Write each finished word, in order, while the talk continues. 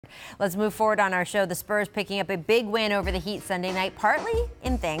Let's move forward on our show. The Spurs picking up a big win over the Heat Sunday night, partly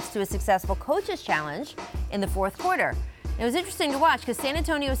in thanks to a successful coaches challenge in the fourth quarter. It was interesting to watch because San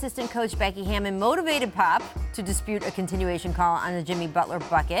Antonio assistant coach Becky Hammon motivated Pop to dispute a continuation call on the Jimmy Butler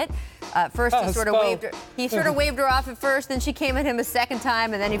bucket. First, he sort of waved her off at first, then she came at him a second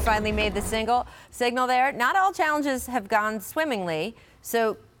time, and then he finally made the signal there. Not all challenges have gone swimmingly,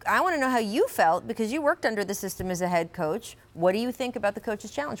 so I want to know how you felt because you worked under the system as a head coach. What do you think about the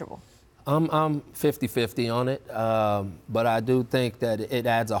coach's challenge rule? I'm 50-50 on it, but I do think that it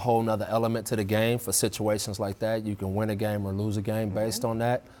adds a whole nother element to the game for situations like that. You can win a game or lose a game based on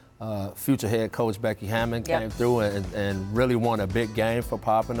that. Future head coach Becky Hammon came through and really won a big game for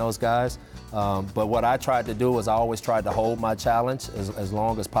Pop and those guys. But what I tried to do is I always tried to hold my challenge as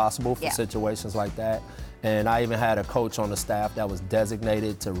long as possible for situations like that. And I even had a coach on the staff that was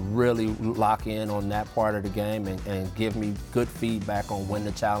designated to really lock in on that part of the game and give me good feedback on when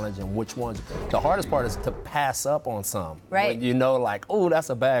to challenge and which ones. The hardest part is to pass up on some. Right. When you know, like, oh,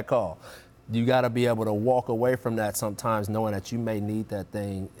 that's a bad call. You got to be able to walk away from that sometimes knowing that you may need that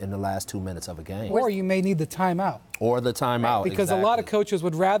thing in the last 2 minutes of a game. Or you may need the timeout. Or the timeout, Because a lot of coaches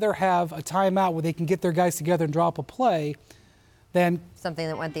would rather have a timeout where they can get their guys together and drop a play than something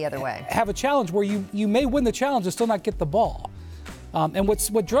that went the other way. Have a challenge where you may win the challenge and still not get the ball. And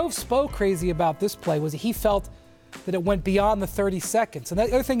what drove Spo crazy about this play was he felt that it went beyond the 30 seconds. And the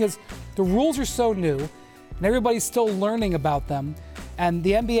other thing is the rules are so new and everybody's still learning about them. And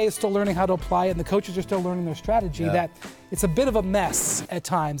the NBA is still learning how to apply it and the coaches are still learning their strategy that it's a bit of a mess at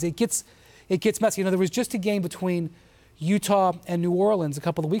times. It gets messy. You know, there was just a game between Utah and New Orleans a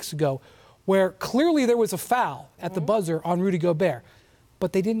couple of weeks ago where clearly there was a foul at the buzzer on Rudy Gobert,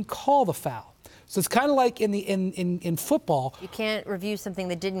 but they didn't call the foul. So it's kind of like in football. You can't review something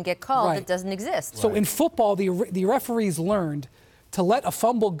that didn't get called that doesn't exist. So in football, the referees learned to let a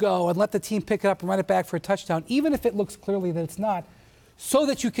fumble go and let the team pick it up and run it back for a touchdown, even if it looks clearly that it's not, so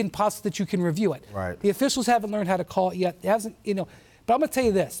that you can review it. Right. The officials haven't learned how to call it yet. It hasn't, you know. But I'm going to tell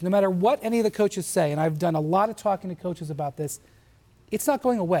you this: no matter what any of the coaches say, and I've done a lot of talking to coaches about this, it's not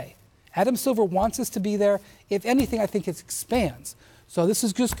going away. Adam Silver wants us to be there. If anything, I think it expands. So this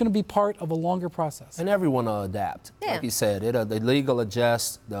is just going to be part of a longer process. And everyone will adapt. Yeah. Like you said, the league will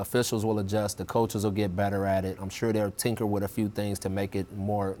adjust, the officials will adjust, the coaches will get better at it. I'm sure they'll tinker with a few things to make it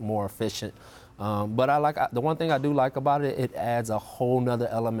more efficient. But the one thing I do like about it, it adds a whole nother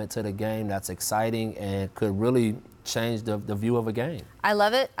element to the game that's exciting and could really change the view of a game. I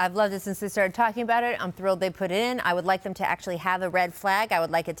love it. I've loved it since they started talking about it. I'm thrilled they put it in. I would like them to actually have a red flag. I would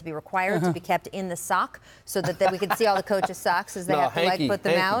like it to be required to be kept in the sock so that we could see all the coaches' socks as they have to put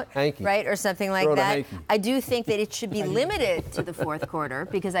them out, right, or something like that. I do think that it should be limited to the fourth quarter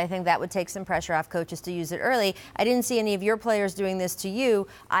because I think that would take some pressure off coaches to use it early. I didn't see any of your players doing this to you.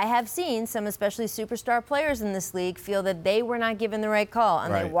 I have seen some, especially superstar players in this league, feel that they were not given the right call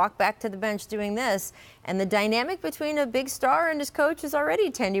and they walk back to the bench doing this. And the dynamic between a big star and his coach is already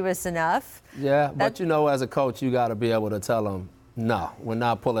tenuous enough. Yeah, but you know, as a coach, you got to be able to tell them, no, we're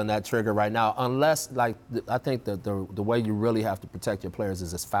not pulling that trigger right now, unless, like, I think that the way you really have to protect your players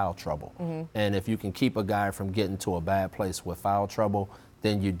is foul trouble. And if you can keep a guy from getting to a bad place with foul trouble,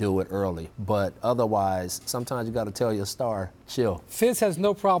 then you do it early. But otherwise, sometimes you got to tell your star, chill. Fizz has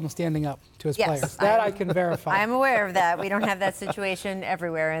no problem standing up to his players. That I can verify. I'm aware of that. We don't have that situation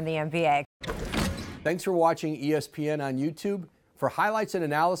everywhere in the NBA. Thanks for watching ESPN on YouTube. For highlights and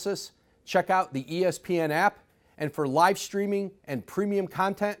analysis, check out the ESPN app. And for live streaming and premium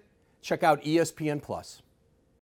content, check out ESPN+.